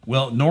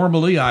Well,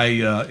 normally I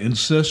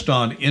insist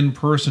on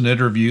in-person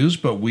interviews,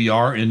 but we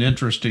are in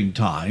interesting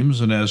times,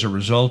 and as a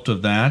result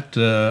of that,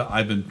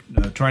 I've been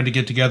trying to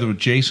get together with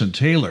Jason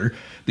Taylor,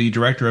 the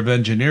Director of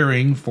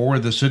Engineering for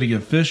the City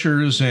of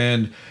Fishers,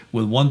 and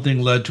with one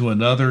thing led to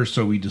another,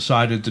 so we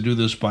decided to do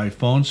this by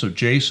phone. So,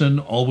 Jason,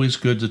 always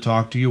good to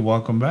talk to you.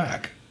 Welcome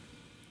back.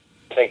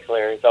 Thanks,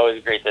 Larry. It's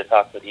always great to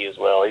talk with you as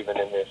well, even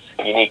in this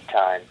unique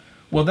time.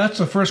 Well, that's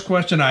the first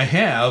question I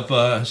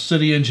have.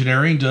 City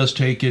engineering does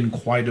take in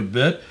quite a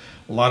bit.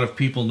 A lot of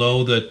people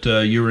know that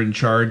you're in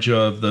charge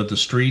of the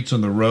streets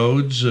and the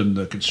roads and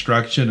the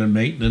construction and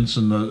maintenance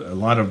and a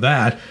lot of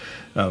that,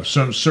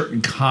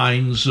 certain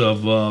kinds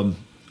of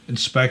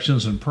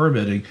inspections and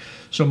permitting.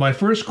 So my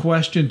first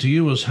question to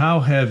you is, how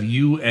have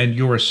you and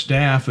your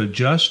staff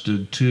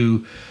adjusted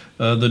to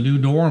the new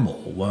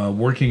normal,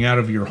 working out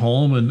of your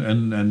home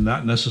and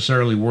not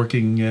necessarily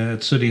working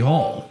at City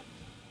Hall?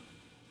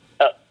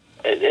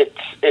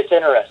 It's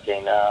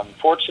interesting.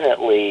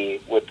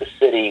 Fortunately, with the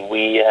city,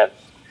 we have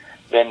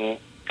been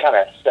kind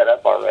of set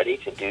up already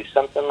to do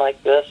something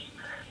like this.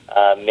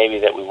 Maybe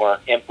that we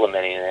weren't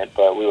implementing it,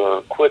 but we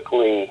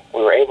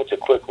were able to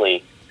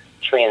quickly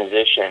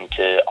transition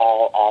to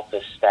all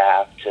office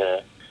staff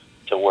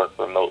to work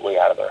remotely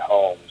out of their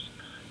homes,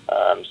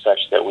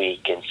 such that we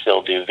can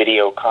still do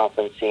video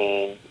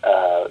conferencing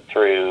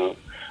through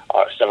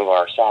some of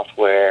our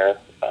software.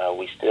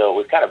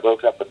 We've kind of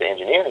broken up with the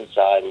engineering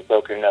side. We've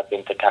broken it up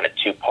into kind of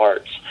two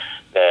parts.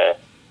 The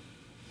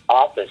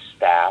office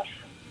staff,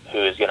 who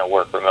is going to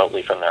work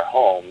remotely from their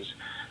homes,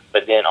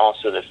 but then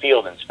also the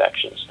field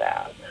inspection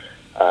staff.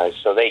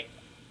 So they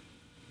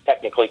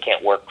technically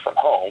can't work from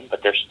home,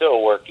 but they're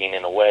still working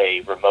in a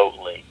way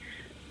remotely,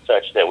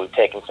 such that we've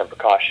taken some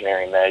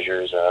precautionary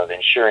measures of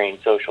ensuring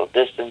social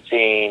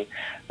distancing.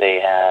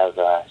 They have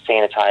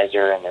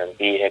sanitizer in their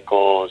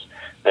vehicles.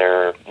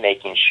 They're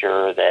making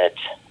sure that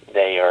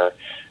they are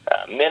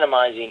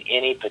minimizing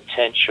any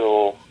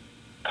potential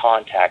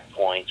contact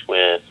points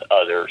with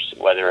others,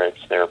 whether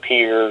it's their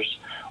peers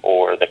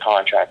or the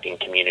contracting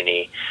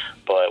community.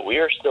 But we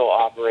are still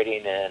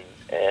operating in,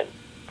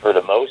 for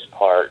the most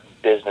part,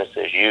 business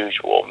as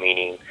usual,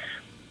 meaning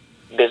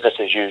business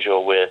as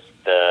usual with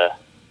the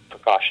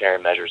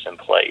precautionary measures in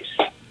place.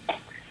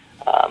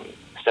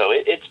 So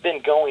it's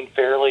been going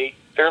fairly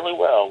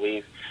well.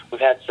 We've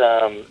had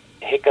some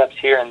hiccups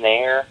here and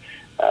there.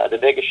 The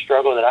biggest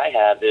struggle that I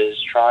have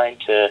is trying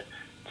to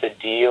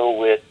deal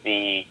with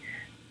the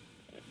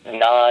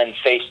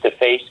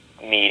non-face-to-face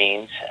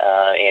meetings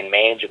and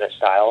management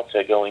style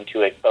to going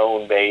to a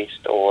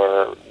phone-based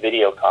or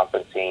video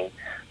conferencing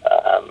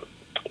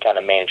kind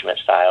of management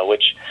style,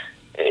 which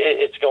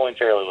it's going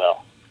fairly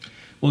well.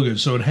 Well, good.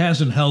 So it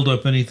hasn't held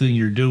up anything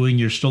you're doing.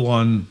 You're still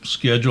on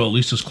schedule, at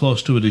least as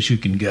close to it as you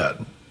can get.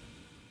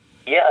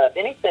 Yeah, if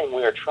anything,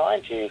 we are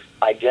trying to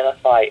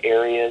identify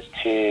areas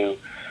to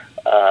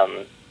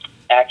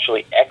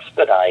actually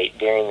expedite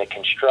during the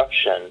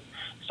construction.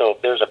 So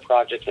if there's a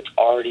project that's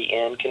already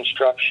in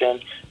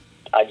construction,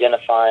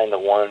 identifying the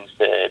ones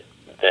that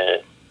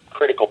the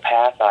critical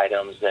path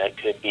items that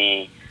could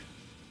be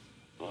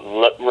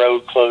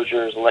road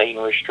closures, lane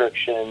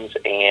restrictions,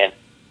 and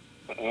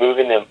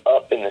moving them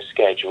up in the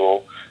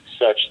schedule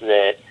such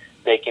that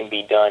they can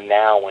be done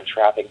now when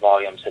traffic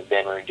volumes have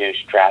been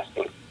reduced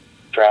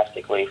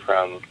drastically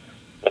from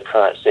the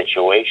current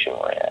situation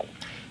we're in.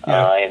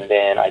 Yeah. And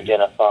then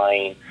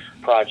identifying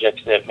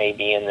projects that may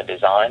be in the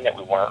design that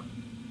we weren't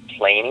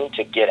planning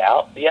to get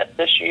out yet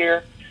this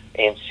year,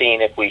 and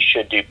seeing if we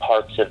should do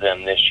parts of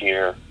them this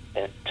year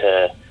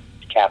to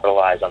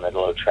capitalize on the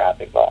low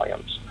traffic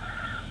volumes.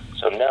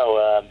 So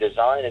no,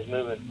 design is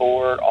moving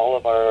forward. All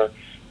of our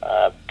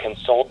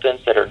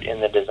consultants that are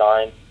in the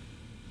design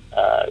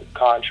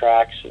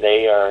contracts,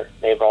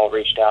 they've all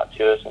reached out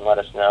to us and let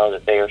us know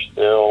that they are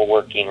still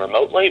working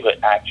remotely, but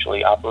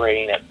actually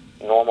operating at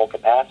normal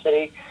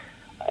capacity.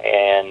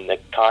 And the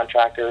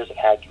contractors have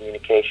had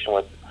communication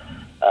with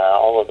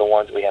all of the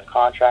ones we have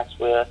contracts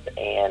with,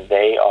 and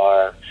they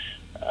are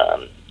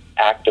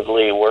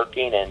actively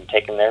working and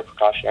taking their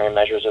precautionary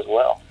measures as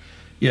well.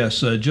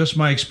 Yes, just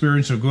my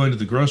experience of going to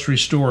the grocery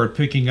store,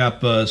 picking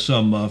up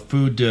some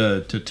food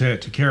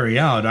to carry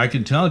out, I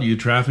can tell you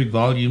traffic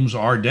volumes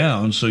are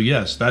down. So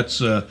yes,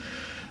 that's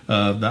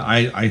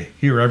I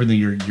hear everything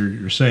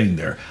you're saying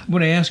there. I'm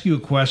going to ask you a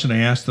question I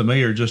asked the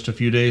mayor just a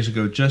few days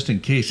ago, just in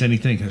case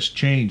anything has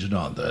changed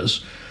on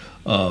this.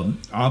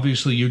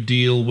 Obviously, you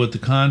deal with the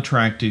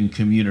contracting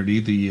community,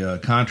 the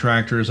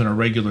contractors on a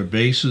regular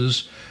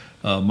basis.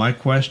 My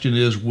question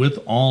is, with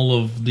all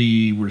of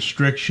the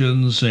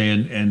restrictions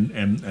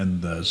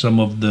and some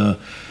of the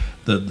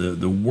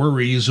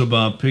worries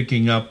about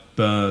picking up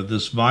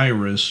this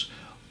virus,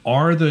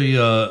 are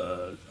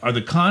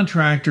the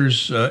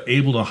contractors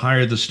able to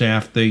hire the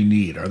staff they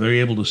need? Are they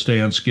able to stay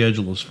on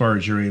schedule as far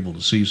as you're able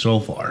to see so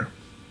far?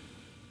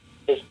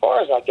 As far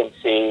as I can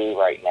see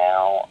right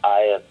now,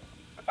 I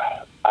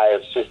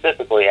have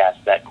specifically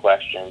asked that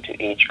question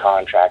to each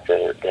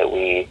contractor that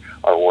we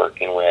are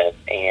working with,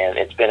 and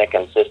it's been a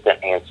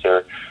consistent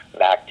answer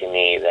back to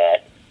me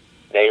that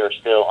they are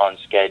still on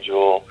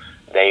schedule.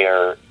 They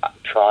are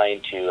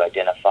trying to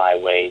identify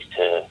ways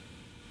to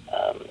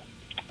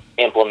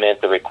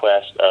implement the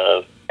request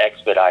of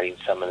expediting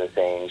some of the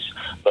things.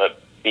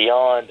 But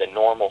beyond the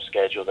normal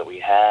schedule that we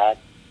had,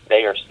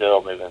 they are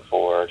still moving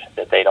forward,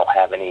 that they don't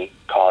have any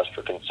cause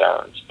for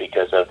concerns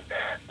because of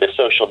the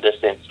social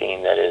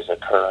distancing that is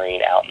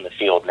occurring out in the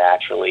field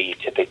naturally. You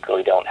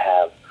typically don't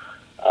have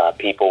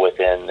people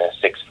within the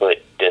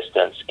 6-foot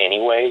distance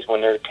anyways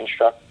when they're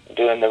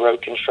doing the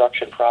road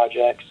construction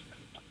projects.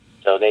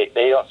 So they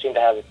don't seem to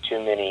have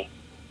too many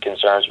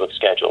concerns with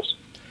schedules.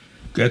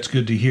 That's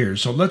good to hear.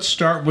 So let's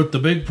start with the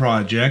big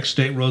project,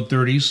 State Road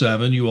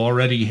 37. You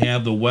already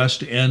have the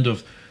west end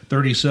of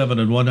 37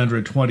 and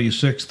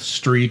 126th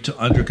Street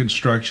under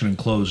construction and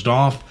closed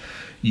off.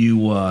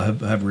 You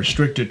have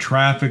restricted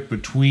traffic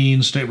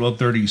between State Road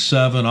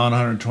 37 on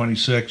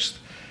 126th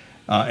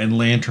and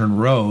Lantern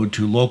Road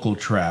to local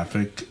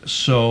traffic.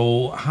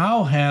 So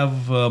how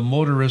have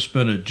motorists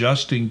been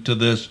adjusting to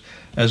this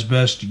as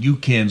best you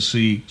can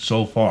see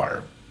so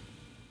far?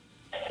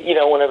 You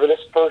know, whenever this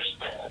first,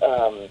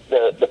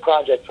 the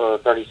project for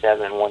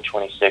 37 and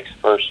 126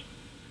 first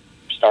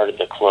started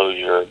the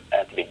closure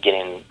at the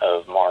beginning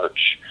of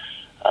March,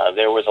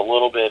 there was a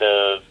little bit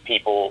of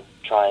people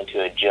trying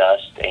to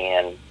adjust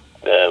and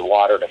the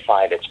water to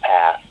find its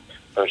path,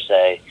 per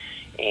se.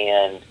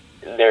 And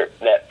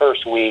that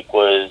first week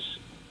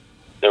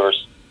there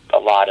was a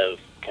lot of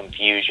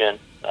confusion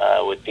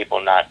with people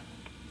not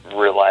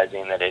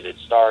realizing that it had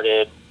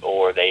started,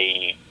 or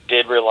they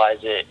did realize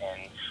it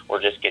and were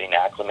just getting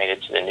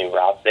acclimated to the new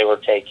routes they were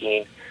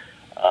taking.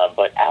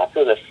 But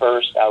after the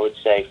first, I would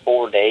say,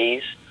 4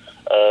 days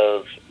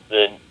of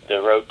the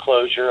road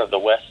closure of the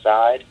west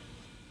side,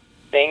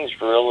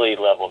 things really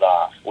leveled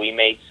off. We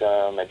made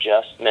some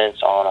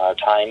adjustments on our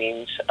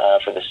timings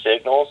for the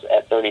signals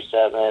at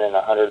 37 and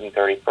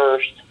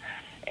 131st,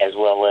 as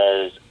well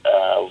as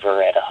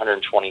over at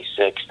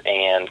 126th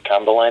and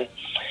Cumberland.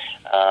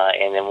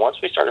 And then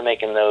once we started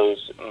making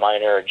those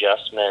minor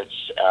adjustments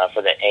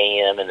for the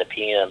AM and the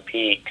PM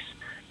peaks,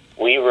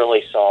 we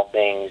really saw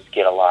things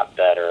get a lot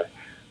better.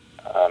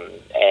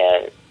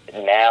 And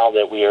now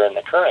that we are in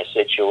the current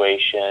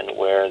situation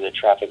where the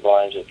traffic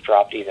volumes have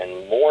dropped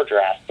even more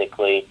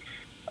drastically,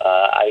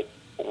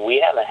 we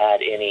haven't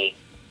had any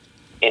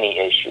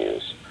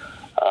issues.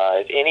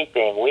 If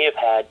anything, we have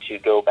had to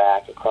go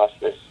back across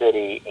the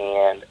city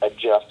and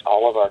adjust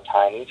all of our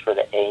timings for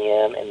the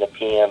AM and the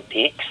PM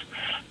peaks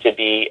to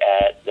be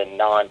at the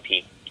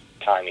non-peak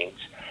timings,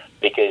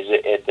 because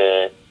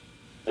the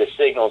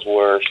signals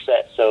were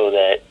set so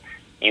that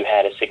you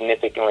had a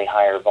significantly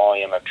higher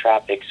volume of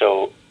traffic.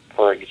 So,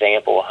 for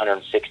example,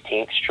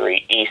 116th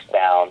Street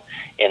eastbound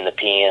in the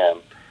PM,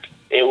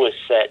 it was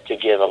set to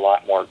give a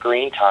lot more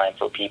green time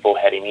for people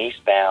heading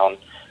eastbound.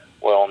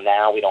 Well,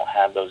 now we don't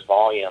have those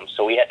volumes,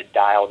 so we had to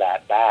dial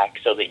that back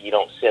so that you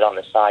don't sit on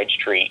the side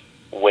street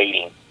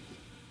waiting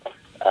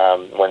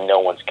when no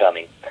one's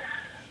coming.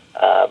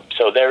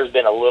 So there's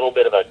been a little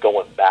bit of a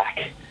going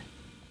back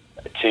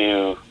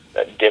to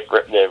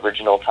the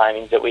original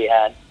timings that we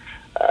had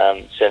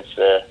since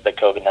the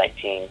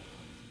COVID-19.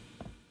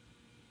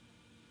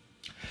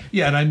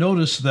 Yeah, and I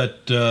noticed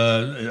that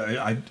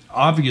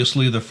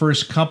obviously the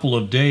first couple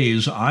of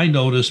days, I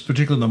noticed,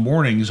 particularly in the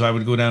mornings, I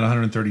would go down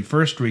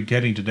 131st Street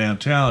getting to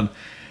downtown,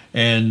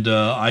 and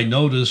I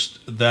noticed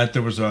that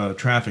there was a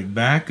traffic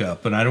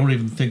backup, and I don't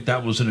even think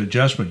that was an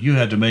adjustment you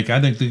had to make.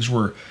 I think these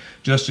were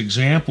just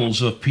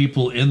examples of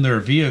people in their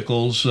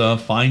vehicles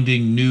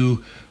finding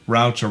new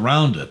routes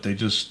around it. They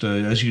just,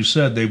 as you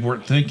said, they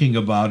weren't thinking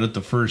about it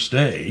the first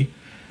day.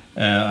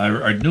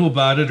 I knew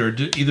about it, or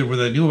either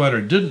whether they knew about it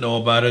or didn't know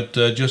about it,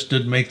 just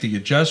didn't make the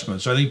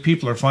adjustments. I think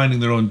people are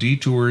finding their own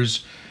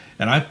detours,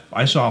 and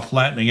I saw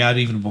flattening out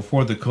even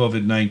before the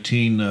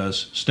COVID-19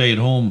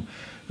 stay-at-home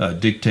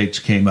dictates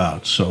came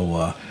out.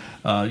 So,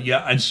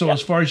 and so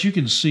as far as you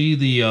can see,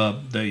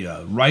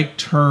 the right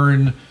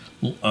turn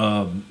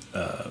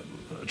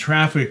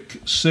traffic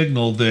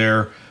signal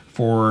there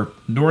for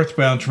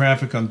northbound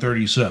traffic on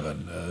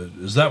 37,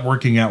 is that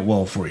working out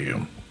well for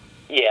you?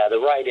 Yeah, the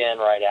right in,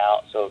 right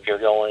out. So if you're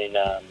going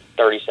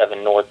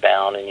 37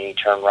 northbound and you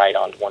turn right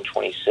on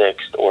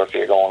 126th, or if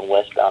you're going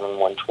westbound on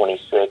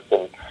 126th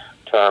and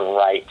turn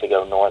right to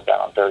go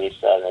northbound on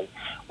 37,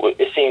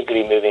 it seems to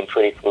be moving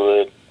pretty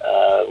fluid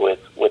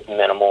with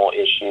minimal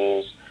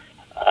issues.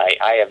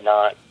 I have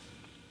not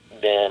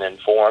been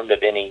informed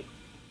of any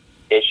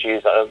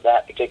issues of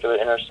that particular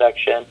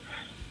intersection.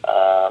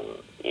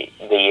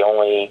 The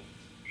only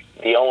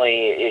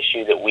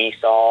issue that we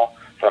saw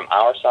from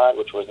our side,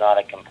 which was not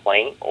a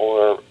complaint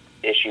or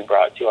issue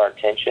brought to our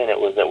attention,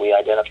 it was that we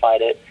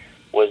identified it,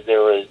 was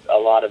there was a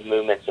lot of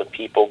movements of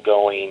people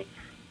going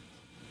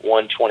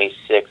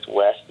 126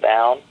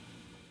 westbound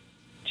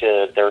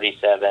to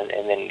 37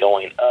 and then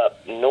going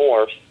up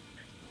north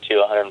to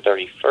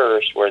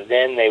 131st, where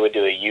then they would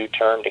do a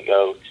U-turn to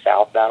go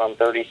southbound on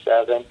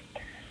 37.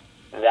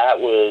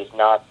 That was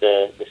not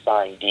the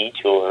signed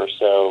detour,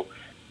 so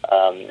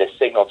The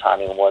signal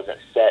timing wasn't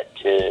set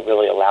to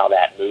really allow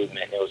that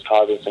movement. It was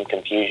causing some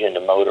confusion to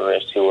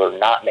motorists who were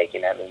not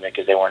making that movement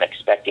because they weren't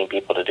expecting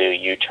people to do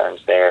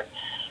U-turns there.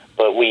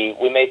 But we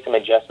made some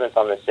adjustments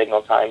on the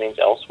signal timings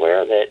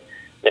elsewhere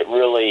that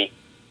really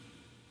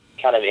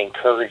kind of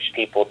encouraged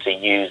people to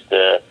use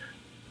the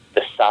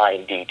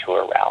signed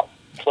detour route.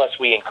 Plus,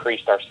 we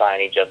increased our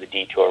signage of the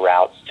detour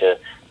routes to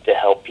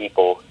help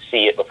people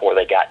see it before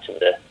they got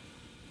to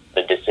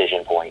the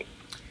decision point.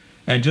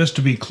 And just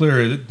to be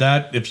clear,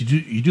 that if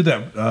you do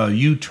that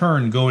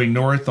U-turn going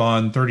north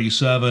on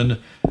 37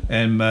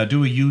 and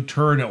do a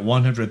U-turn at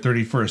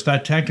 131st,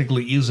 that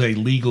technically is a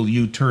legal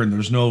U-turn.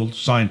 There's no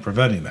sign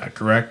preventing that,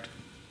 correct?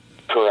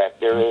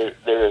 Correct. There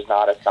is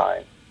not a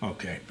sign.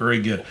 Okay,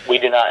 very good. We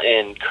do not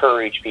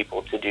encourage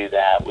people to do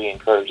that. We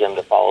encourage them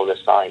to follow the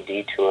signed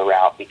detour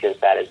route because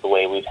that is the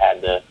way we've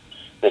had the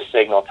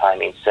signal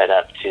timing set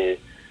up to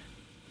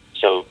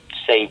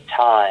save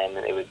time,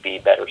 and it would be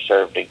better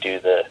served to do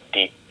the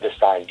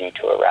signed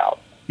detour route.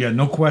 Yeah,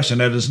 no question.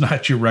 That is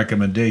not your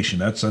recommendation.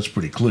 That's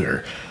pretty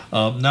clear.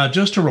 Now,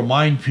 just to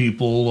remind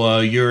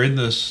people, you're in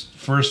this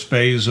first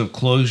phase of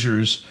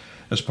closures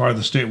as part of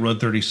the State Road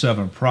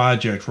 37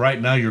 project.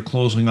 Right now, you're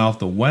closing off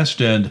the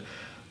west end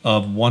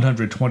of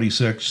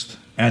 126th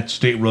at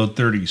State Road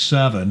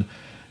 37.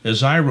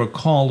 As I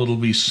recall, it'll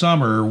be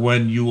summer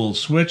when you will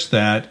switch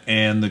that,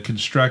 and the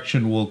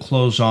construction will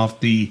close off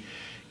the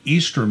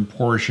eastern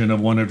portion of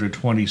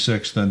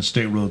 126th and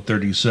State Road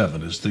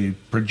 37. Is the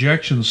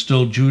projection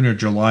still June or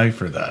July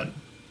for that?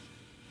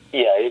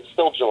 Yeah, it's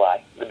still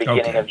July. The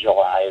beginning of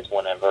July is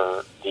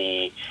whenever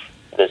the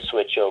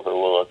switchover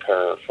will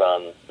occur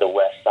from the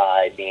west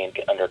side being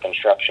under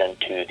construction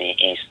to the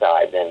east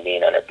side then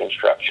being under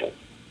construction.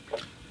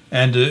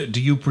 And do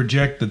you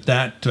project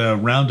that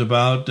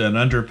roundabout and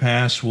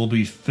underpass will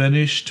be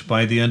finished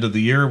by the end of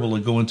the year, or will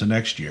it go into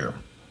next year?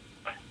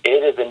 It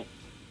is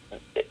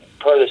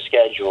per the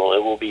schedule,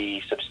 it will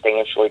be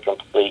substantially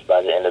complete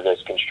by the end of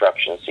this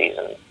construction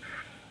season,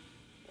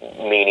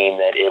 meaning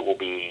that it will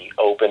be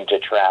open to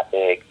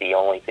traffic. The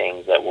only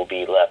things that will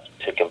be left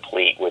to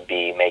complete would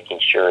be making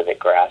sure that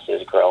grass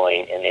is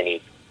growing and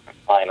any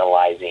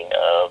finalizing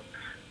of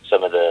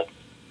some of the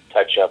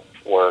touch-up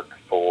work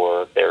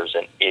for there's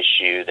an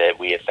issue that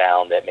we have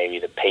found that maybe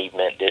the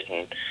pavement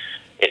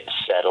it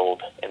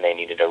settled and they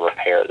needed to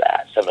repair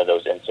that, some of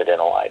those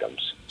incidental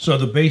items. So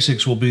the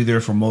basics will be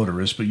there for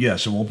motorists, but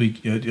yes,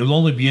 it'll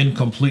only be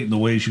incomplete in the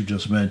ways you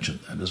just mentioned.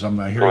 Am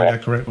I hearing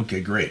that correct?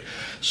 Okay, great.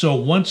 So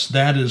once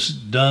that is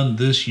done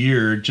this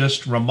year,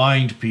 just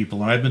remind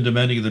people, and I've been to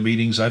many of the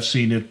meetings, I've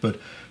seen it, but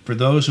for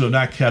those who have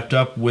not kept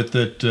up with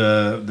it,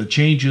 the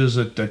changes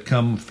that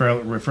come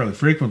fairly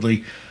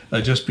frequently,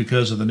 just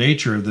because of the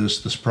nature of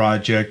this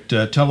project,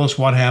 tell us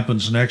what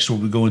happens next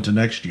when we go into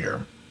next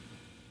year.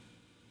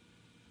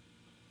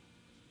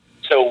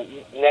 So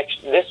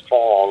this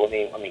fall, let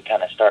me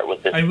kind of start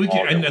with this.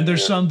 And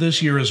there's some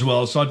this year as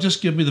well. So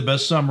just give me the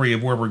best summary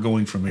of where we're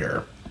going from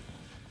here.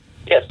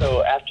 Yeah.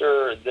 So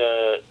after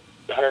the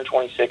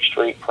 126th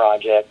Street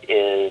project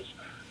is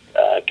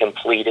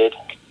completed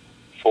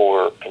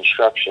for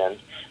construction,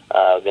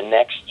 the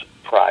next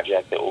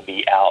project that will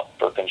be out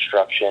for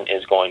construction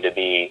is going to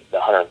be the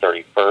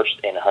 131st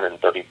and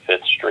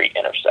 135th Street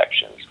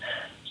intersections.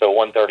 So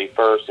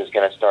 131st is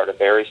going to start a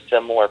very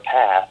similar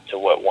path to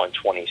what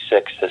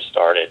 126 has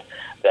started,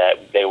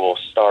 that they will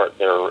start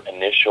their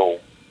initial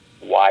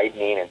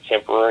widening and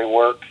temporary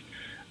work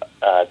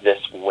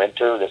this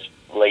winter, this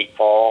late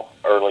fall,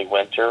 early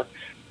winter,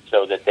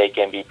 so that they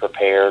can be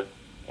prepared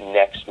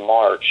next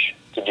March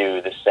to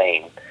do the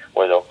same,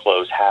 where they'll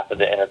close half of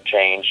the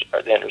interchange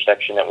or the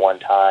intersection at one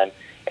time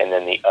and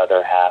then the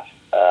other half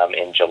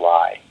in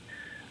July.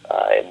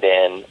 And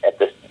then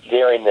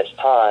during this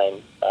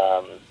time,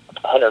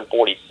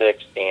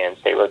 146th and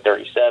State Road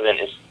 37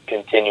 is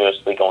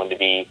continuously going to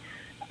be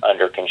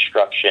under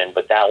construction,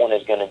 but that one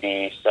is going to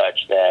be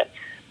such that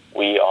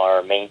we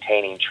are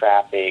maintaining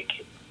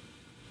traffic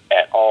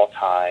at all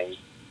times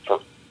for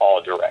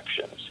all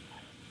directions.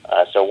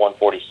 So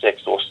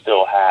 146 will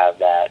still have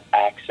that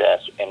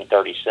access, and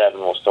 37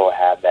 will still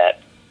have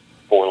that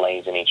 4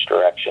 lanes in each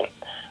direction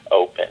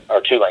open,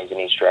 or 2 lanes in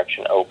each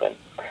direction open,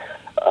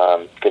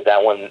 because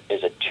that one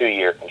is a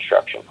 2-year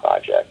construction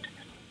project.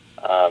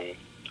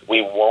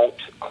 We won't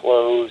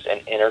close an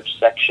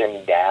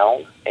intersection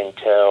down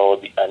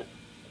until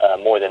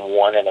more than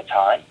one at a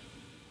time.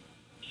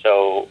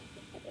 So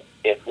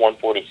if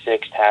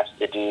 146 has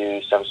to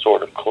do some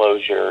sort of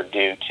closure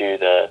due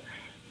to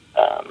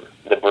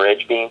the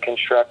bridge being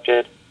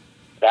constructed,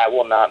 that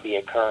will not be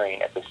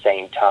occurring at the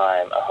same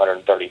time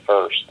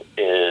 131st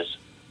is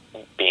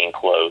being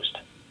closed.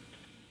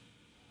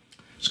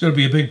 It's going to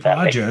be a big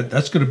project.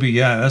 That's going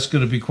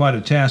to be quite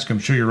a task. I'm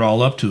sure you're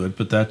all up to it,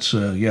 but that's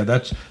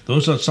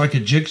like a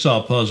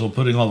jigsaw puzzle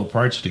putting all the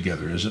parts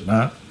together, is it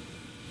not?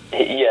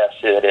 Yes,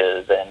 it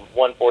is. And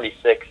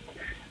 146,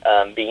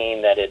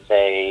 being that it's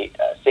a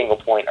single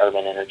point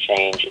urban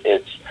interchange,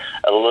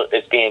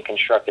 it's being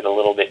constructed a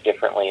little bit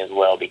differently as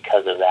well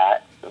because of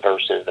that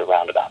versus the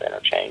roundabout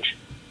interchange.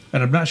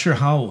 And I'm not sure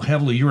how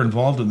heavily you're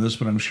involved in this,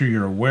 but I'm sure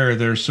you're aware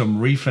there's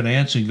some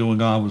refinancing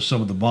going on with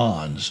some of the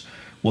bonds.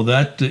 Well,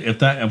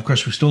 of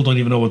course, we still don't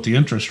even know what the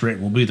interest rate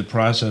will be. The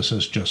process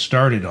has just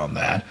started on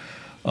that.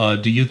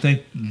 Do you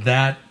think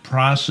that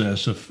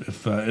process,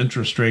 if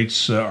interest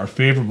rates are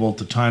favorable at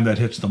the time that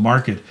hits the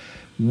market,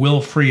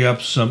 will free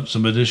up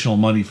some additional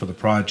money for the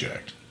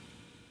project?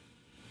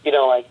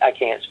 I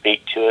can't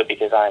speak to it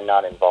because I'm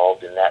not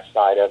involved in that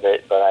side of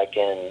it, but I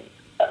can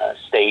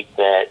state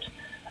that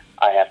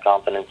I have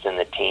confidence in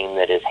the team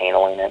that is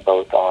handling it,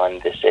 both on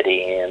the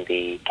city and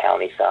the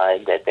county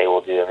side, that they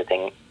will do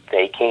everything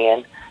they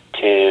can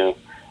to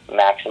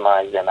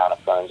maximize the amount of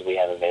funds we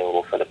have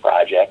available for the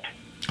project.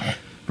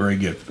 Very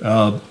good.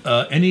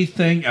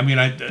 Anything,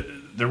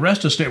 the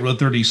rest of State Road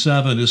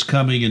 37 is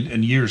coming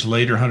in years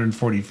later,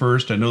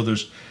 141st. I know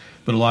there's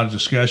been a lot of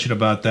discussion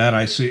about that.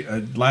 I see.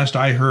 Last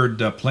I heard,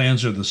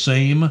 plans are the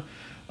same.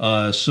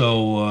 You're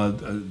still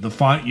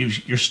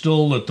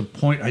at the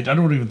point. I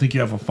don't even think you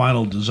have a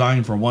final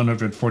design for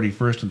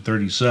 141st and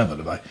 37.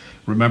 If I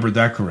remember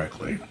that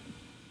correctly.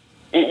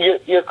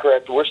 You're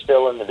correct. We're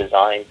still in the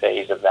design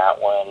phase of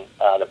that one.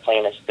 The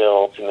plan is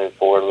still to move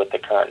forward with the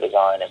current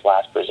design as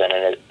last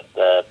presented at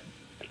the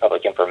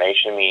public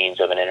information meetings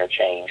of an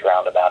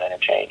roundabout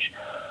interchange.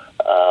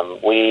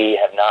 We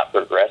have not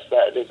progressed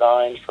that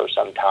design for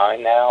some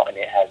time now, and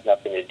it has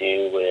nothing to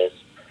do with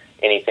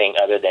anything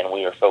other than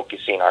we are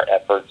focusing our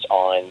efforts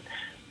on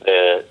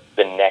the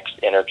next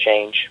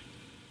interchange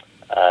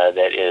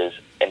that is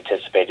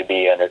anticipated to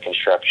be under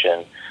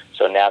construction.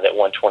 So now that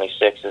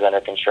 126 is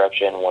under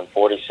construction,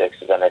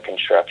 146 is under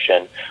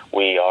construction,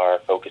 we are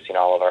focusing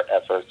all of our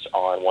efforts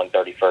on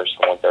 131st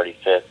and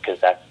 135th because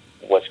that's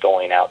what's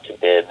going out to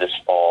bid this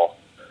fall.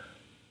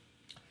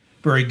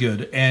 Very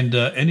good. And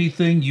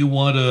anything you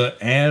want to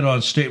add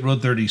on State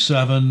Road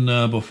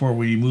 37 before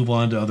we move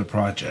on to other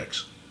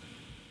projects?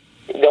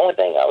 The only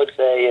thing I would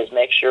say is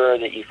make sure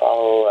that you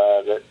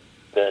follow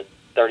the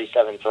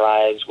 37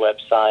 Thrives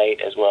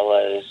website as well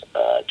as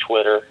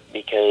Twitter,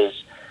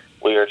 because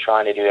we are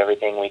trying to do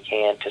everything we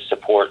can to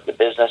support the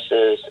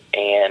businesses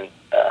and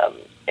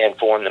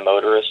inform the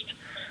motorist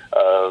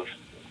of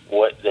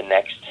what the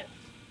next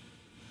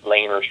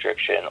lane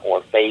restriction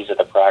or phase of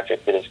the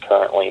project that is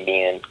currently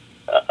being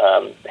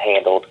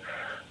handled.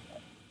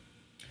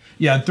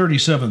 Yeah,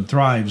 37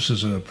 Thrives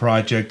is a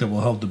project that will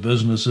help the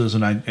businesses,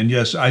 and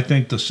yes, I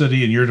think the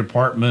city and your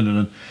department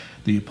and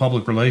the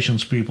public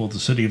relations people at the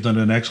city have done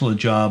an excellent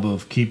job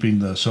of keeping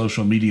the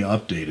social media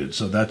updated.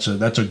 So that's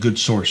a good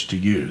source to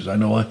use. I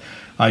know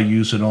I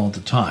use it all the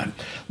time.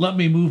 Let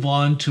me move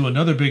on to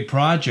another big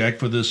project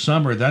for this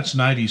summer. That's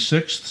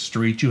 96th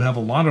Street. You have a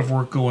lot of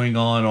work going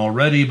on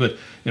already, but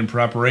in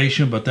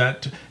preparation.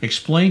 But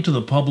explain to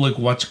the public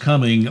what's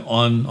coming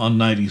on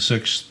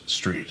 96th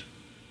Street.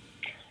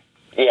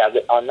 Yeah,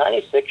 on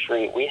 96th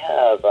Street, we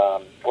have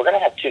we're going to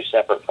have two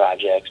separate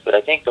projects, but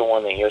I think the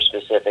one that you're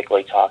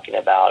specifically talking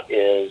about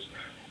is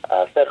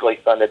a federally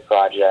funded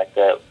project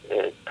that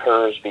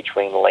occurs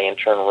between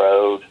Lantern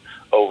Road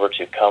over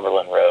to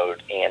Cumberland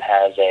Road and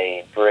has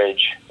a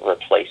bridge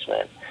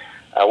replacement.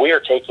 We are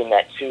taking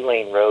that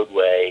two-lane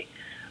roadway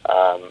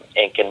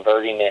and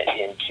converting it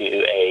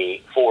into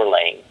a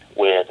four-lane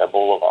with a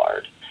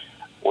boulevard.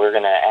 We're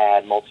going to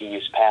add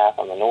multi-use path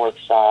on the north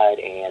side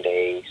and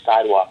a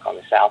sidewalk on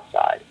the south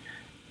side.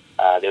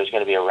 There's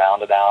going to be a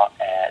roundabout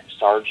at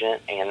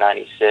Sargent and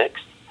 96th.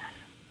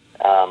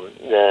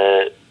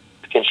 The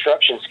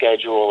construction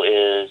schedule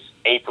is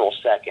April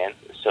 2nd,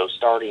 so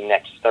starting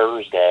next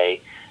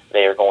Thursday,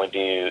 they are going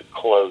to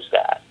close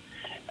that.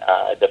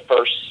 The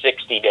first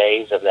 60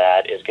 days of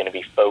that is going to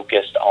be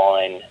focused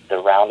on the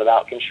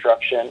roundabout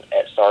construction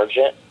at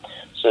Sargent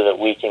so that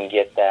we can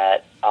get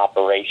that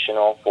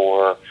operational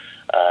for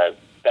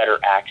better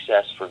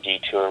access for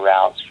detour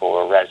routes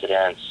for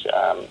residents.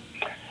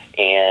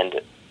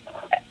 And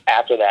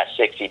after that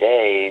 60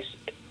 days,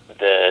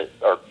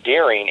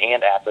 during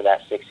and after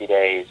that 60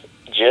 days,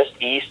 just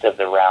east of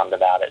the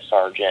roundabout at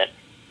Sargent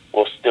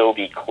will still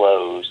be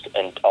closed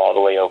and all the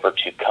way over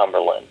to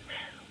Cumberland,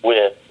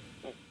 with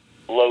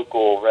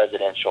local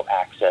residential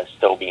access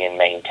still being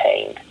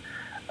maintained,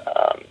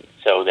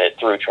 so that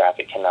through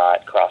traffic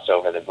cannot cross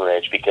over the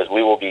bridge, because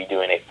we will be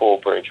doing a full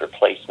bridge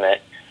replacement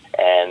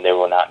and there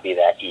will not be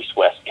that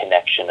east-west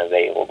connection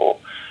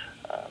available.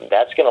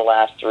 That's going to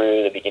last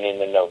through the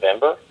beginning of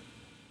November.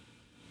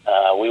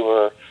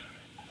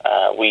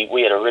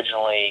 We had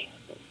originally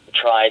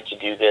tried to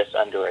do this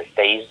under a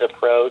phased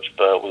approach,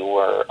 but we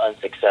were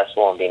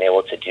unsuccessful in being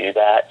able to do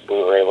that. We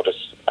were able to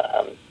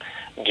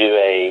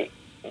do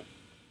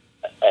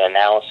an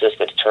analysis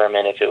to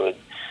determine if it would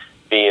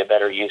be a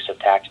better use of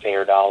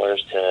taxpayer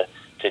dollars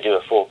to do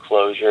a full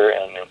closure,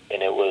 and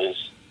it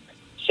was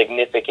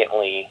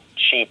significantly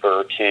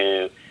cheaper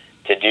to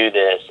do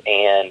this,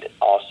 and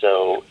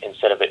also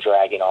instead of it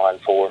dragging on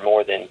for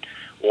more than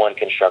one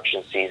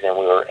construction season,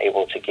 we were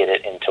able to get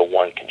it into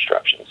one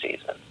construction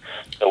season.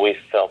 So we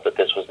felt that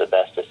this was the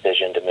best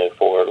decision to move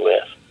forward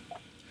with.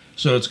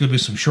 So it's going to be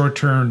some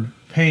short-term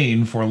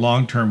paying for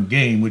long-term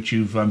gain, which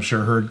you've, I'm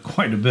sure, heard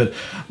quite a bit.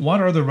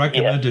 What are the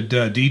recommended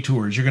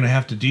detours? You're going to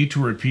have to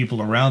detour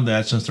people around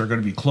that since there are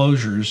going to be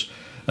closures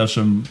of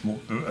some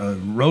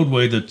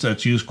roadway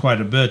that's used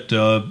quite a bit.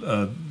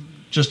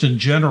 Just in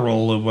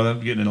general,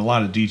 without getting in a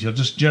lot of detail,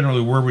 just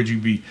generally, where would you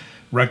be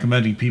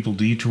recommending people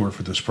detour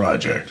for this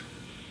project?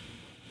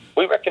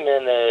 We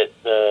recommend that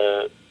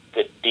the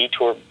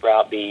detour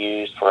route be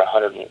used for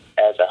 106th,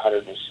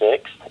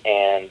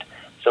 and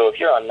so if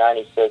you're on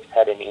 96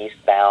 heading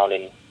eastbound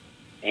and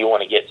you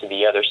want to get to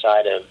the other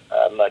side of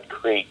Mud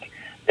Creek,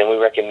 then we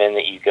recommend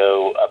that you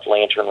go up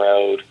Lantern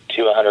Road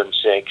to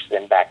 106,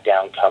 then back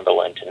down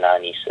Cumberland to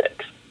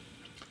 96.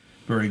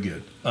 Very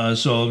good.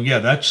 So yeah,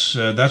 that's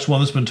one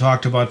that's been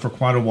talked about for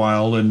quite a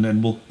while,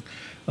 and we'll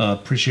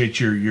appreciate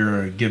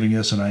your giving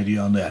us an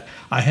idea on that.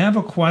 I have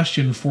a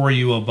question for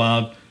you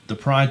about the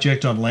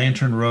project on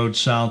Lantern Road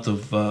south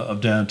of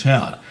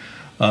downtown.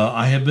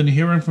 I have been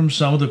hearing from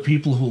some of the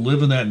people who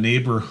live in that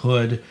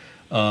neighborhood.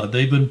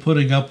 They've been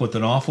putting up with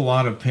an awful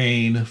lot of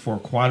pain for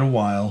quite a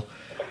while.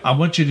 I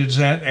want you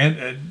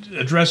to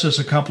address this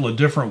a couple of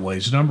different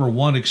ways. Number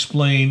one,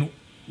 explain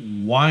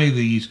why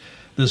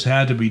this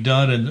had to be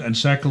done, and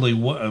secondly,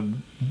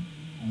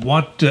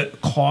 what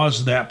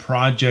caused that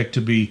project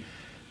to be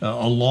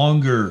a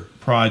longer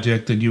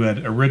project than you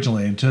had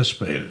originally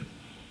anticipated.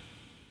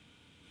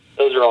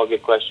 Those are all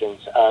good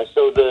questions.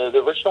 So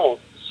the original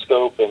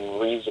scope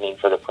and reasoning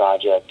for the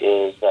project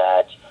is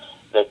that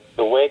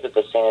the way that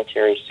the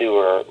sanitary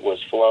sewer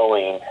was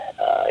flowing,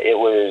 it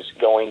was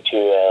going to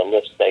a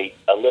lift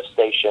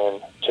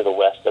station to the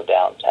west of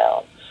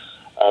downtown.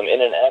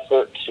 In an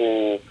effort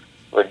to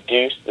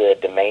reduce the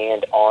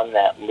demand on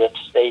that lift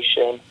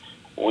station,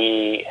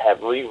 we have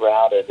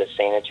rerouted the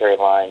sanitary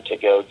line to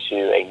go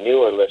to a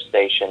newer lift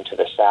station to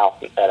the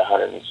south at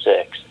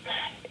 106,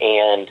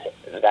 and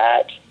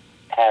that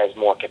has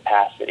more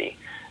capacity.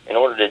 In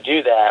order to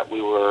do that,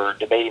 we were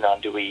debating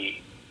on, do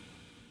we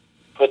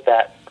put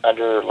that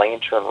under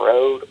Lantern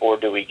Road, or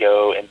do we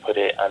go and put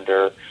it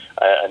under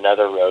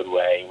another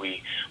roadway?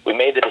 We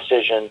made the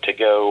decision to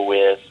go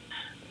with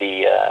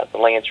the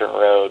Lantern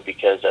Road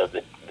because of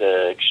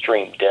the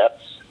extreme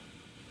depths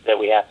that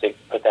we have to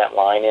put that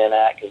line in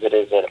at, because it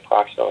is at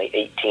approximately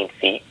 18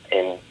 feet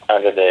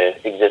under the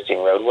existing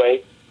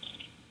roadway.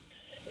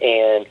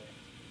 And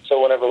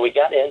so whenever we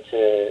got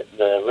into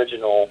the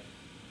original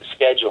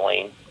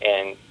scheduling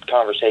and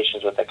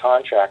conversations with the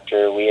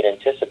contractor, we had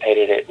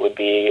anticipated it would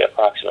be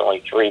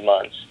approximately 3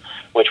 months,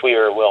 which we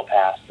are well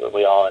past, but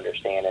we all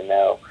understand and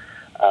know.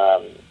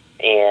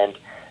 And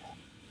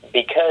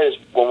because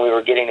when we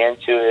were getting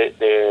into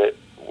it,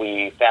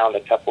 we found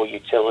a couple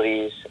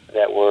utilities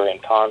that were in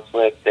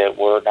conflict that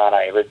were not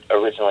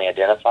originally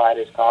identified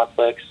as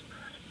conflicts.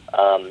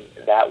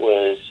 That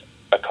was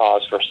a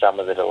cause for some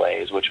of the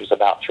delays, which was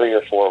about 3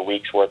 or 4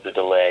 weeks worth of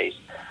delays,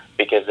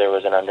 because there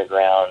was an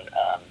underground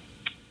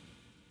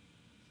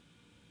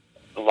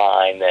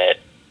line that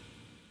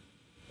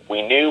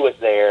we knew was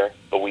there,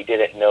 but we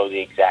didn't know the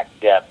exact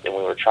depth, and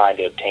we were trying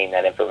to obtain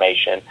that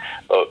information,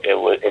 but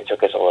it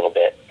took us a little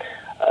bit.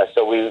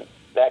 So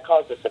that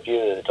caused us a few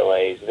of the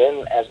delays.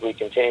 Then as we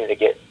continued to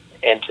get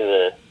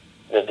into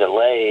the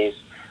delays,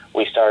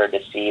 we started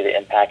to see the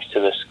impacts to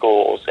the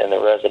schools and the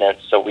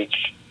residents, so we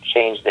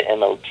changed the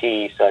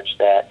MOT such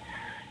that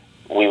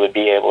we would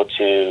be able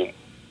to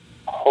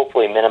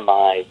hopefully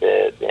minimize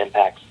the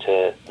impacts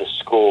to the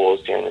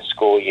schools during the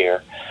school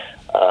year.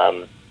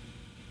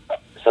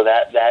 So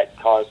that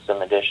caused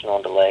some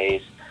additional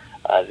delays.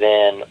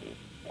 Then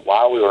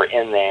while we were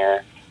in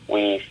there,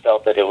 we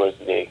felt that it was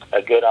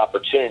a good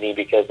opportunity,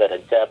 because at a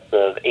depth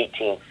of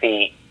 18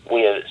 feet,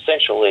 we have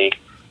essentially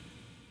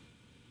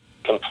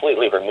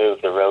completely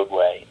removed the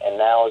roadway. And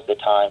now is the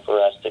time for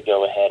us to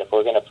go ahead. If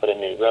we're going to put a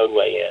new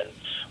roadway in,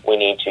 we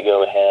need to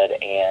go ahead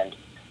and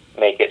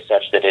make it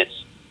such that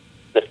it's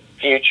the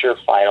future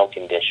final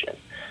condition.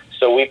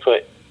 So we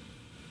put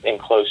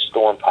enclosed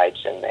storm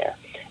pipes in there,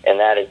 and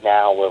that is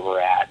now where we're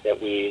at. That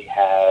we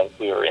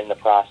are in the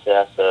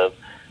process of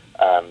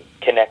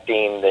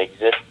connecting the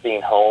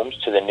existing homes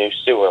to the new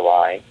sewer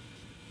line.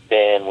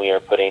 Then we are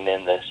putting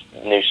in this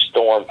new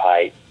storm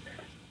pipe,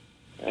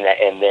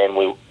 and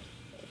then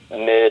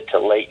mid to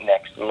late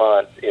next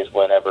month is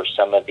whenever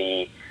some of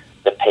the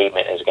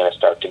pavement is going to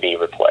start to be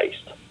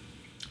replaced,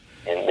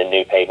 and the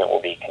new pavement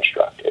will be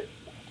constructed.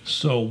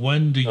 So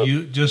when do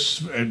you,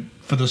 just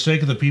for the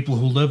sake of the people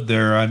who live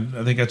there, I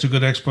think that's a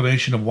good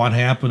explanation of what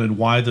happened and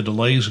why the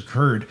delays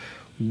occurred.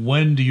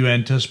 When do you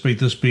anticipate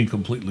this being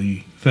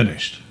completely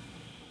finished?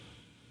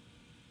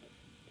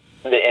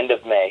 The end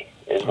of May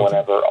is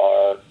whenever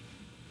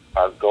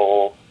our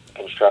goal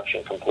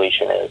construction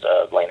completion is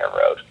of Lantern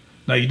Road.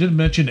 Now, you did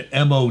mention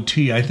MOT.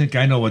 I think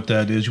I know what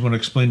that is. You want to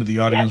explain to the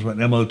audience what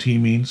MOT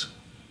means?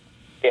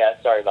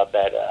 Yeah, sorry about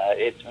that.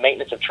 It's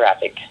maintenance of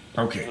traffic.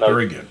 Okay,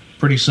 very good.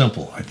 Pretty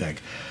simple, I think.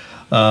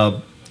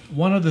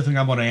 One other thing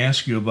I want to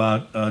ask you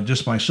about,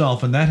 just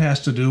myself, and that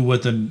has to do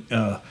with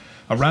a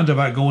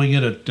roundabout going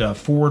in at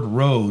Ford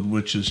Road,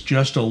 which is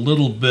just a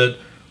little bit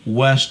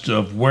west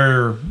of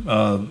where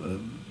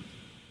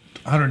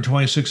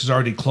 126 is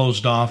already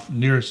closed off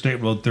near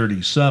State Road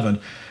 37.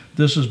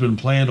 This has been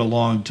planned a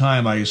long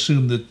time. I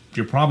assume that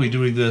you're probably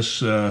doing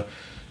this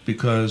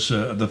because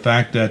of the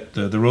fact that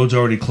the road's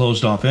already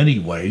closed off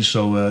anyway,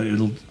 so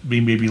it'll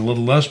be maybe a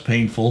little less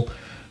painful.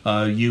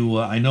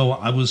 I know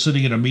I was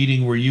sitting in a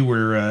meeting where you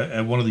were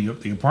at one of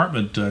the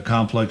apartment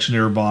complex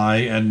nearby,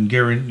 and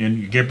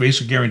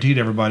basically guaranteed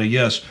everybody,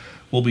 yes,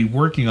 we'll be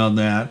working on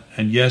that,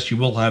 and yes, you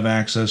will have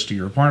access to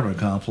your apartment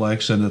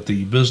complex, and that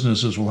the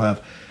businesses will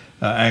have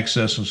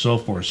access and so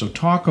forth. So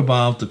talk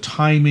about the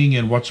timing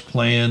and what's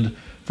planned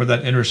for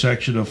that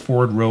intersection of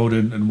Ford Road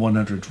and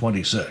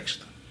 126th.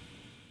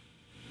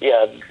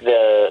 Yeah,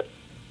 the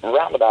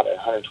roundabout at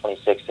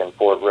 126th and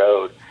Ford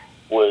Road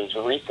was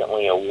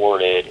recently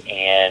awarded,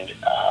 and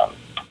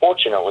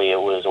fortunately it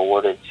was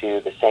awarded to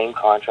the same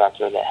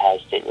contractor that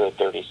has State Road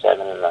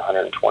 37 and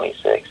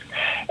 126.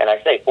 And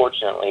I say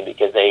fortunately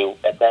because they,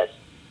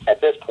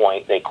 at this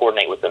point, they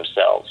coordinate with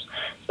themselves.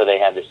 So they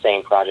have the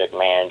same project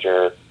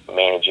manager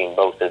managing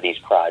both of these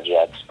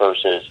projects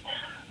versus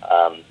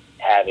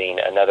having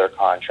another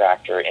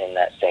contractor in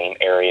that same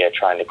area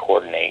trying to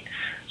coordinate.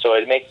 So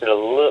it makes it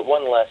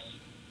one less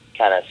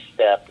kind of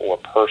step or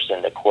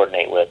person to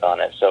coordinate with on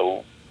it.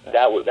 So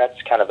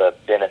that's kind of a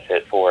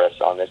benefit for us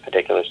on this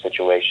particular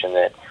situation,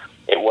 that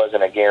it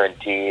wasn't a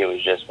guarantee. It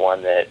was just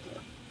one that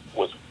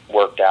was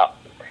worked out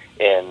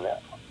in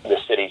the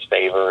city's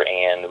favor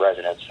and the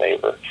residents'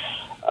 favor.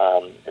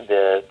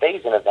 The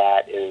phasing of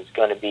that is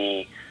going to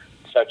be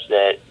such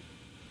that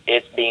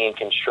it's being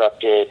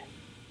constructed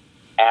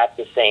at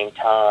the same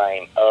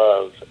time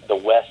of the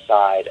west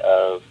side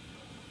of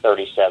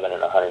 37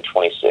 and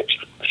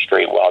 126th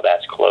Street while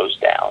that's closed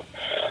down.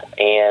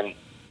 And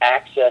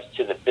access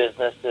to the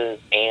businesses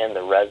and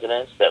the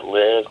residents that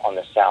live on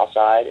the south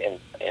side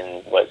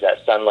in what is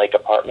that, Sun Lake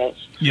Apartments?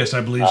 Yes,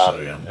 I believe so,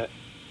 yeah.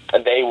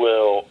 They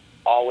will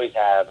always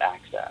have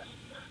access.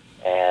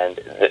 And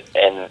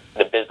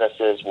the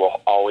businesses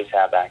will always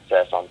have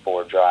access on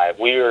Ford Drive.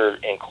 We are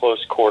in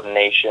close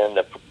coordination.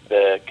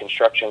 The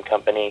construction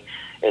company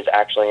is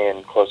actually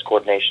in close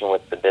coordination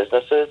with the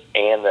businesses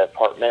and the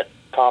apartment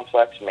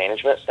complex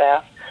management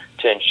staff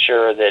to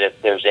ensure that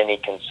if there's any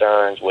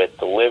concerns with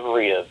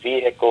delivery of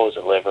vehicles,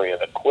 delivery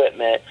of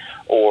equipment,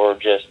 or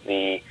just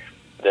the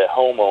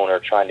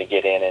homeowner trying to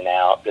get in and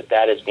out,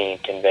 that is being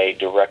conveyed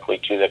directly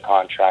to the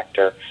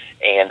contractor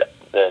and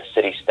the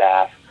city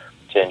staff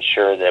to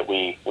ensure that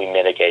we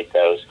mitigate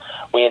those.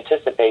 We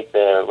anticipate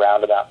the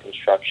roundabout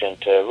construction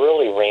to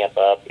really ramp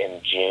up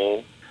in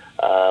June,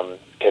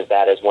 because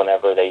that is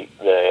whenever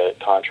the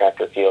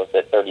contractor feels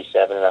that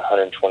 37 and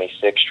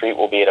 126th Street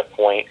will be at a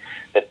point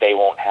that they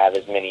won't have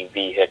as many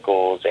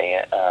vehicles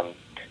and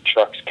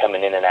trucks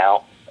coming in and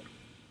out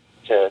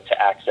to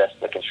access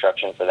the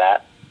construction for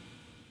that.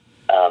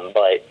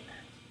 But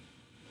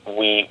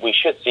we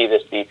should see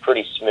this be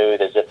pretty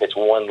smooth, as if it's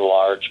one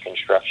large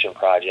construction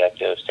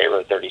project of State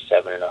Road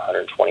 37 and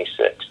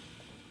 126.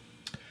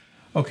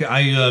 Okay,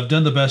 I've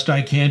done the best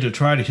I can to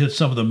try to hit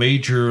some of the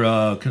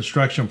major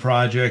construction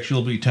projects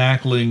you'll be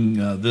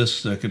tackling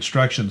this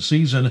construction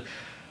season.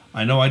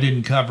 I know I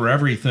didn't cover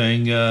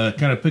everything.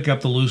 Kind of pick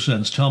up the loose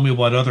ends. Tell me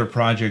what other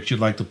projects you'd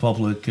like the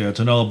public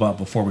to know about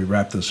before we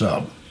wrap this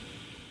up.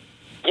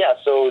 Yeah,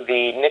 so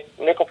the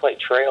Nickel Plate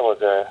Trail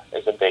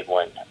is a big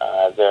one.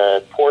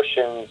 The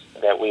portions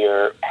that we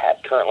are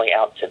currently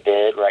out to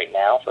bid right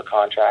now for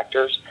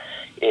contractors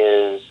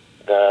is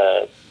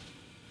the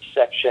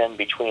section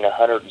between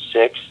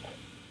 106th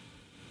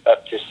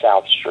up to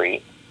South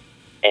Street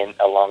and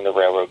along the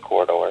railroad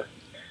corridor,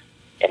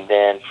 and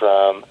then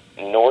from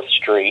North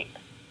Street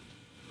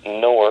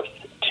north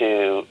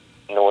to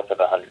north of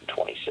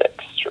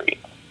 126th Street.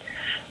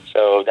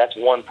 So that's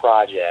one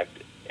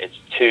project. It's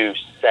two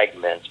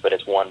segments, but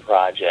it's one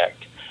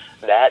project.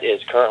 That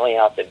is currently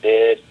out to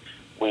bid.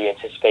 We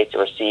anticipate to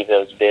receive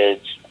those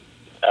bids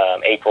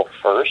April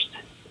 1st,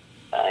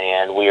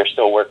 and we are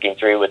still working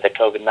through with the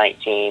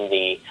COVID-19,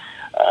 the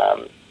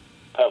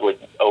public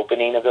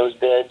opening of those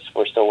bids.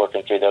 We're still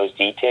working through those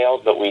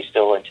details, but we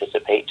still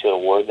anticipate to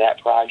award that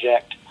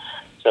project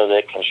so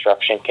that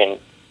construction can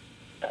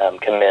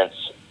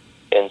commence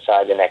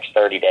inside the next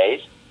 30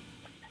 days.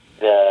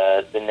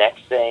 The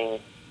next thing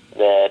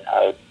that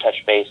I would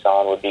touch base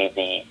on would be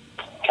the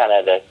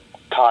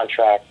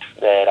contract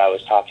that I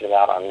was talking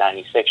about on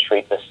 96th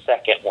Street, the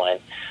second one.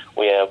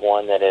 We have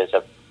one that is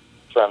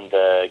from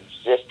the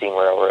existing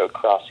railroad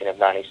crossing of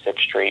 96th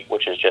Street,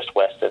 which is just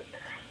west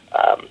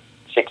of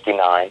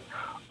 69,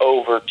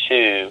 over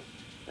to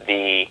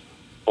the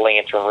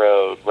Lantern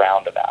Road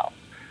roundabout.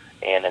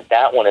 And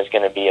that one is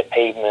going to be a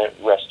pavement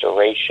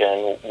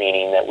restoration,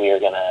 meaning that we are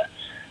going to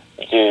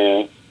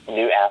do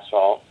new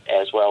asphalt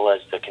as well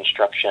as the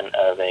construction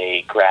of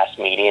a grass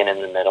median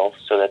in the middle.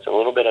 So that's a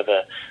little bit of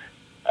a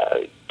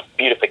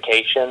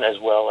beautification as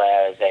well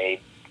as a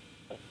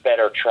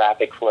better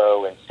traffic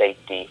flow and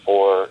safety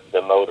for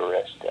the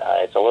motorist.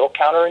 It's a little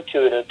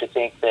counterintuitive to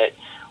think that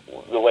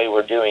the way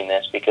we're doing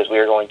this, because we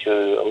are going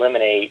to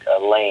eliminate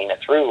a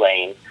through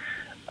lane,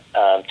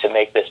 to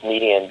make this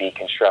median be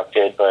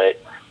constructed,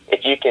 but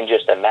if you can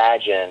just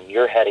imagine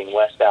you're heading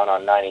westbound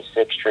on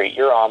 96th Street,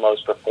 you're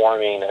almost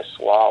performing a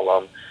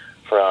slalom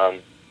from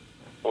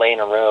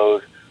Lana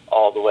Road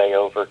all the way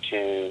over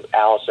to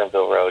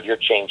Allisonville Road. You're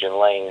changing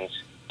lanes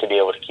to be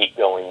able to keep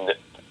going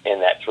in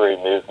that through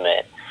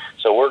movement.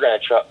 So we're going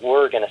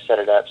to set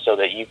it up so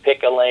that you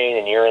pick a lane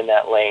and you're in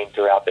that lane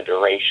throughout the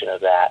duration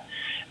of that.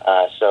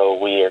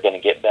 So we are going to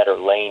get better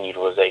lane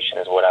utilization,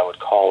 is what I would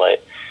call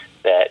it.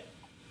 That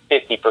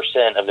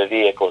 50% of the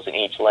vehicles in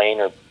each lane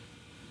are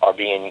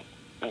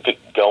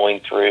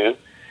going through,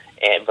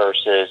 and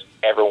versus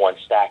everyone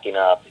stacking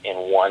up in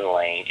one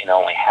lane and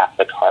only half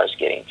the cars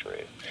getting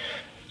through.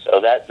 So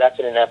that's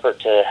in an effort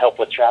to help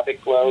with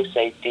traffic flow,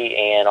 safety,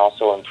 and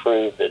also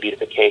improve the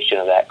beautification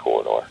of that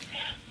corridor.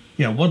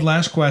 Yeah, one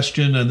last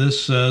question, and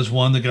this is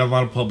one that got a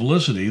lot of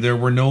publicity. There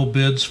were no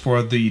bids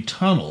for the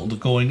tunnel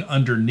going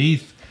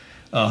underneath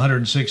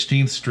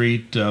 116th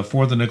Street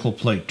for the Nickel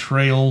Plate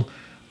Trail.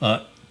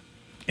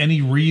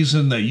 Any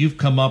reason that you've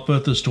come up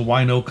with as to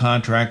why no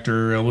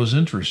contractor was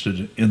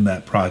interested in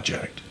that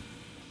project?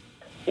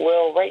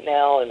 Well, right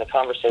now, in the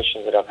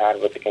conversations that I've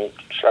had with the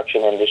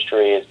construction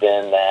industry, has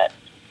been that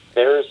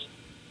there's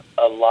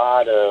a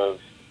lot of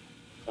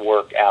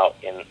work out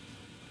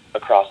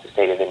across the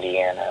state of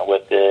Indiana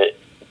with the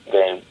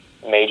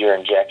major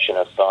injection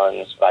of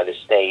funds by the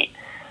state.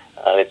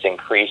 It's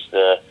increased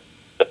the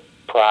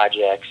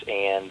projects,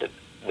 and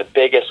the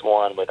biggest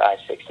one with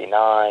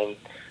I-69,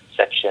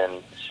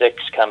 Section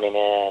 6 coming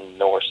in,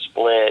 North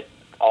Split,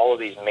 all of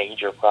these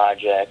major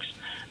projects.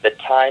 The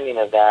timing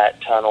of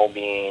that tunnel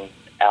being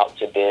out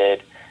to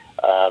bid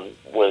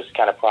was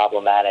kind of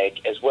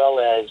problematic, as well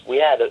as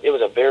it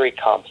was a very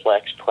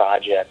complex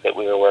project that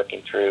we were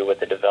working through with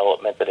the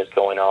development that is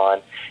going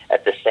on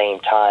at the same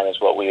time as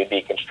what we would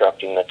be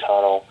constructing the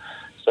tunnel.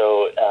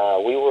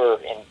 So we were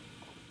in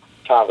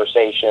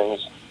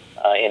conversations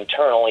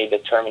internally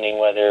determining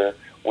whether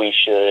we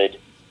should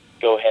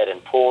go ahead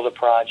and pull the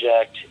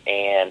project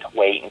and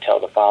wait until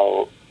the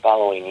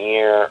following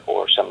year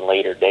or some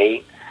later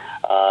date.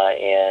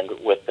 And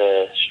with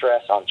the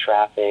stress on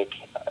traffic,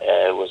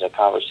 it was a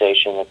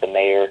conversation that the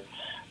mayor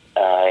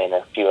and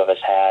a few of us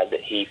had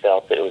that he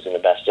felt that it was in the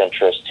best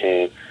interest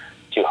to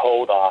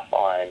hold off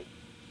on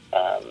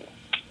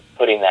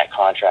putting that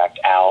contract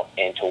out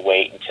and to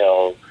wait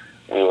until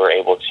we were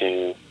able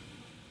to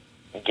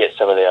get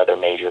some of the other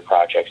major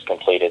projects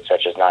completed,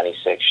 such as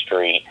 96th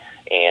Street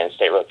and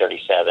State Road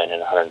 37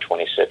 and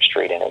 126th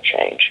Street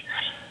interchange.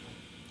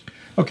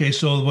 Okay,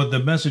 so what the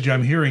message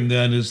I'm hearing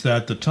then is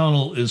that the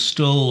tunnel is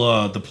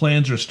still, the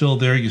plans are still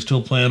there. You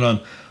still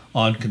plan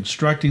on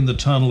constructing the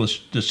tunnel. It's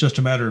just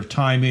a matter of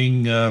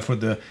timing for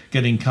the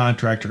getting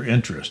contractor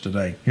interest. Did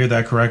I hear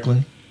that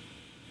correctly?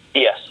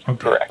 Yes, okay,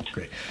 correct.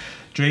 Great.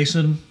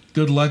 Jason,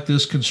 good luck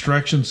this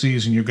construction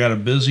season. You've got a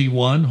busy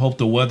one. Hope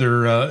the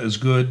weather is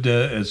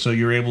good so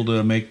you're able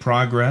to make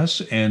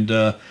progress.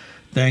 And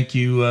thank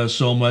you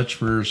so much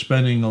for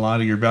spending a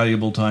lot of your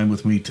valuable time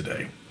with me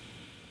today.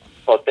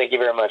 Well, thank you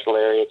very much,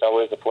 Larry. It's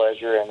always a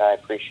pleasure, and I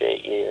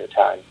appreciate your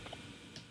time.